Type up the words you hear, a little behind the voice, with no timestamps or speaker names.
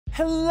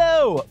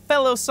Hello,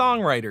 fellow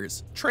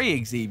songwriters.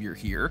 Trey Xavier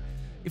here.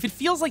 If it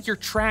feels like your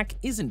track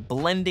isn't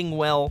blending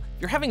well,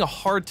 you're having a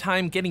hard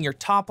time getting your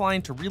top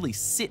line to really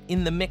sit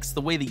in the mix the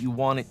way that you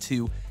want it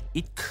to,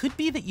 it could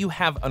be that you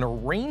have an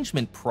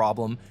arrangement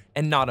problem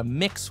and not a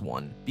mix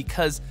one,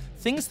 because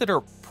things that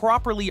are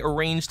properly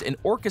arranged and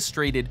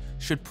orchestrated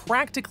should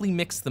practically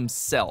mix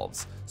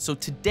themselves. So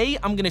today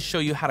I'm gonna show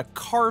you how to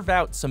carve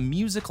out some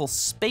musical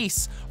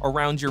space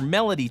around your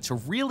melody to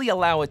really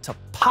allow it to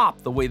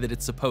pop the way that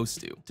it's supposed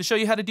to. To show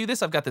you how to do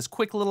this, I've got this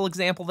quick little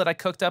example that I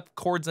cooked up,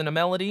 chords and a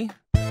melody.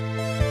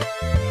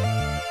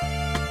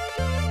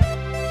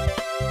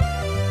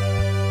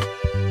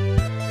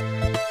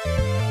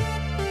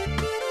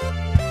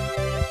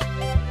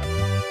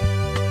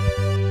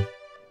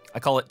 I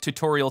call it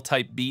tutorial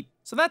type beat.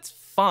 So that's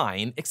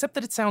fine, except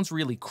that it sounds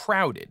really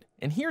crowded.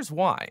 And here's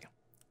why.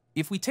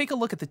 If we take a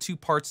look at the two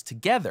parts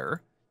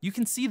together, you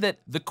can see that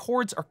the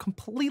chords are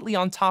completely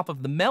on top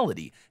of the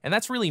melody, and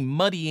that's really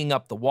muddying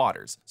up the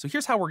waters. So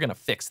here's how we're gonna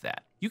fix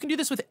that. You can do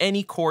this with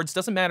any chords,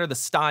 doesn't matter the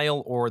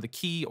style or the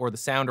key or the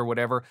sound or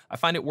whatever. I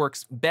find it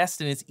works best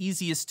and it's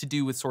easiest to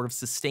do with sort of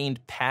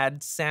sustained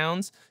pad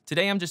sounds.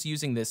 Today I'm just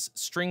using this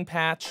string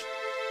patch.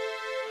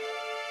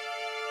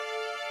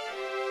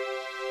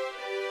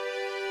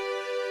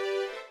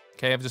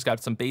 Okay, I've just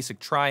got some basic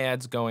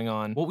triads going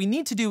on. What we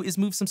need to do is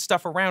move some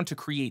stuff around to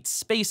create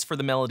space for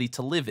the melody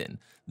to live in.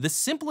 The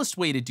simplest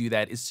way to do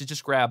that is to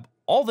just grab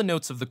all the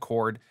notes of the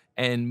chord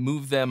and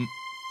move them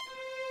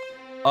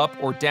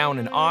up or down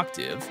an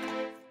octave.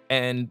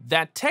 And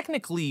that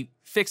technically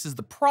fixes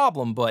the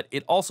problem, but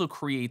it also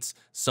creates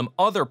some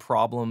other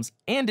problems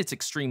and it's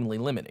extremely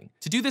limiting.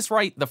 To do this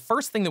right, the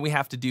first thing that we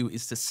have to do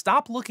is to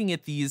stop looking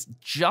at these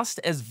just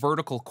as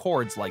vertical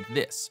chords like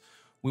this.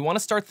 We want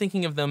to start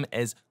thinking of them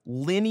as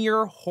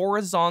linear,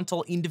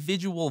 horizontal,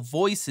 individual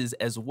voices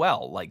as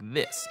well, like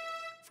this.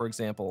 For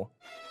example,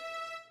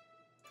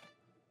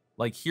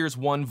 like here's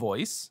one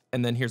voice,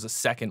 and then here's a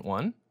second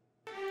one,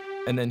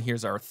 and then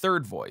here's our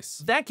third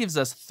voice. That gives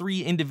us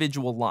 3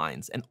 individual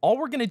lines, and all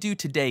we're gonna do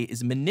today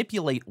is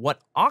manipulate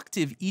what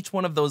octave each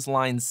one of those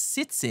lines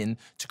sits in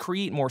to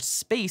create more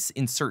space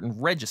in certain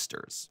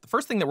registers. The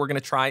first thing that we're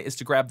gonna try is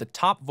to grab the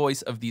top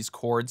voice of these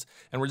chords,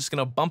 and we're just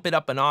gonna bump it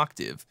up an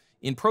octave.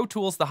 In Pro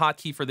Tools, the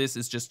hotkey for this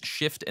is just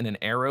Shift and an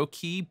arrow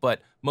key,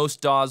 but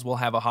most DAWs will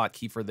have a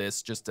hotkey for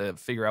this just to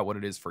figure out what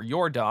it is for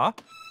your DAW,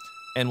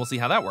 and we'll see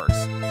how that works.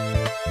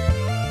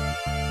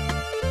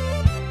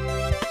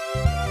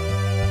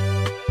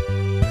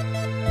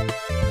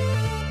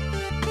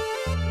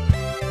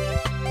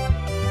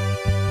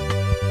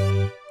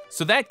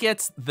 So that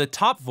gets the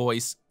top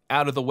voice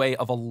out of the way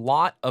of a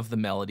lot of the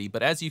melody,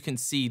 but as you can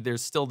see,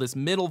 there's still this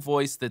middle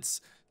voice that's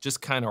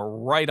just kind of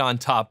right on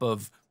top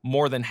of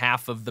more than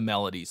half of the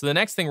melody. So the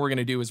next thing we're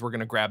gonna do is we're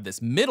gonna grab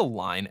this middle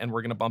line and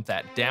we're gonna bump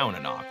that down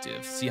an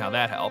octave. See how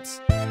that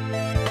helps.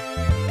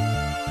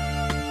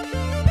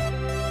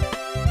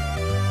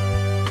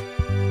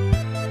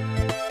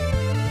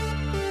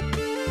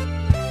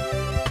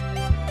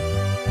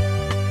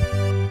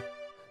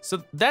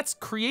 So that's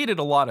created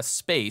a lot of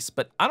space,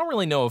 but I don't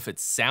really know if it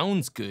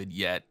sounds good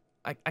yet.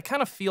 I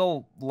kind of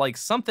feel like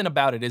something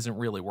about it isn't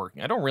really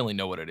working. I don't really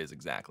know what it is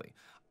exactly.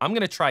 I'm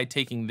gonna try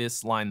taking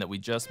this line that we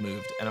just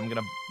moved and I'm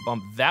gonna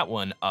bump that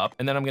one up,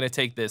 and then I'm gonna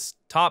take this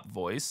top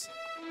voice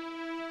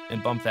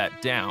and bump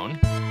that down.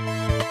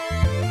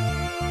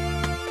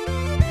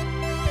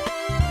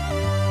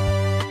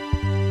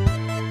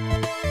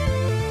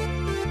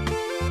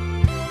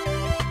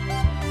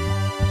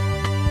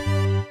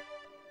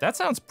 That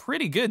sounds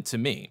pretty good to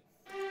me.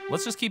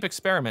 Let's just keep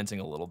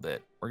experimenting a little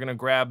bit. We're gonna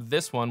grab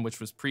this one,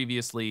 which was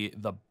previously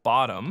the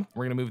bottom.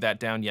 We're gonna move that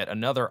down yet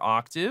another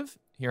octave.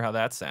 Hear how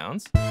that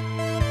sounds.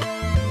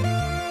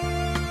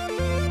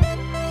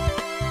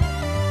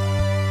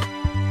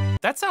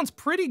 That sounds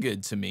pretty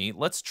good to me.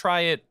 Let's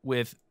try it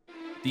with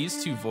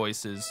these two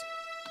voices,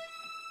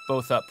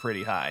 both up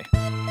pretty high.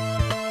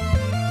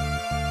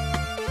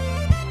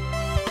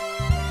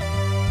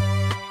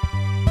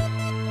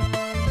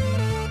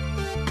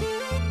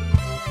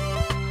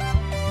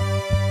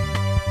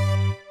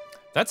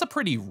 That's a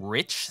pretty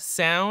rich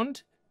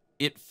sound.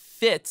 It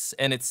fits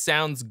and it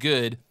sounds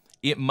good.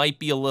 It might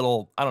be a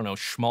little, I don't know,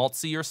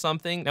 schmaltzy or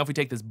something. Now if we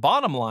take this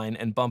bottom line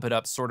and bump it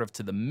up sort of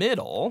to the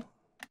middle,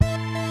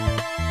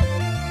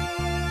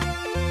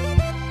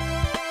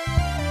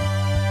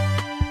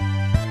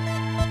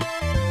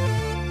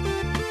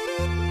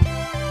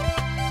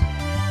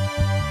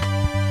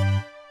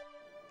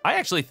 I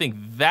actually think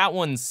that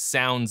one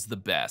sounds the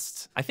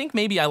best. I think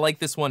maybe I like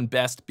this one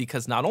best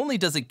because not only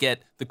does it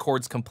get the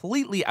chords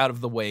completely out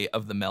of the way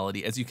of the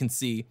melody, as you can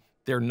see,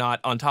 they're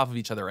not on top of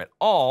each other at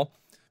all,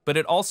 but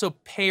it also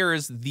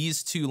pairs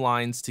these two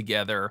lines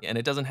together and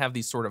it doesn't have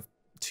these sort of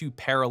two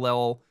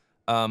parallel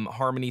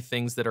harmony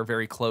things that are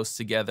very close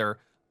together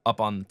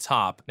up on the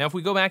top. Now, if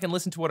we go back and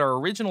listen to what our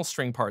original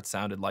string part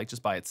sounded like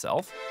just by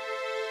itself,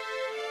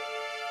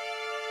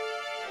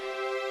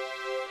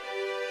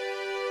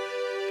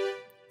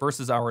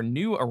 versus our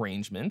new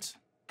arrangement,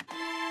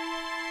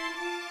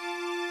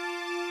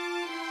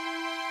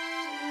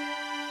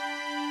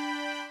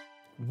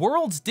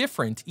 Worlds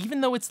different, even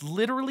though it's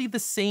literally the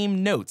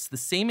same notes, the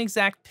same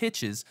exact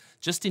pitches,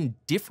 just in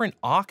different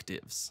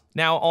octaves.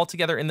 Now, all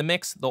together in the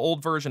mix, the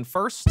old version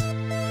first.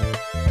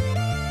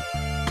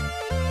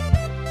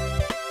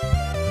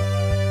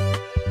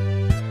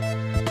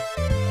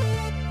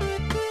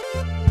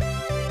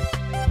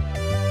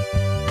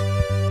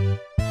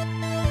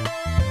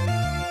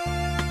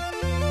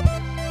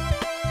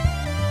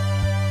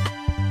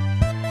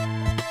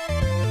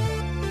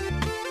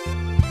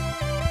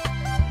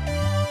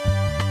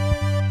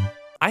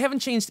 I haven't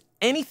changed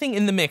anything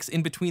in the mix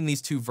in between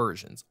these two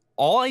versions.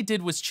 All I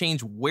did was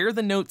change where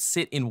the notes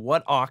sit in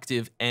what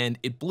octave, and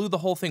it blew the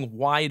whole thing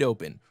wide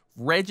open.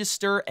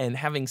 Register and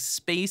having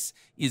space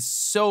is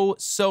so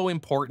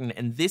important,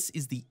 and this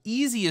is the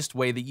easiest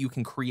way that you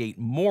can create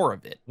more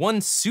of it.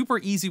 One super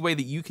easy way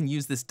that you can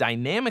use this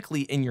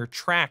dynamically in your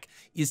track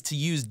is to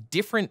use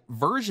different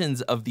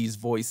versions of these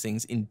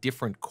voicings in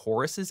different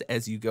choruses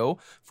as you go.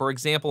 For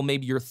example,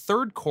 maybe your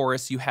third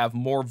chorus, you have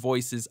more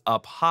voices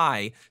up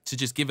high to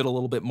just give it a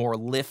little bit more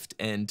lift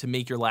and to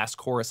make your last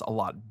chorus a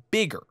lot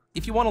bigger.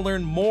 If you want to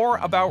learn more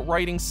about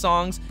writing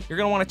songs, you're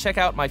going to want to check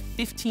out my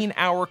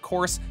 15-hour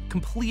course,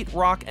 Complete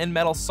Rock and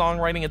Metal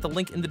Songwriting, at the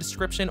link in the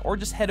description, or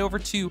just head over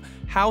to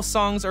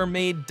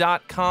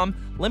howsongsaremade.com.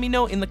 Let me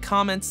know in the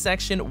comments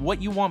section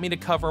what you want me to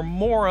cover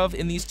more of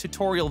in these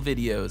tutorial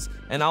videos,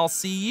 and I'll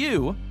see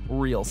you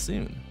real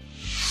soon.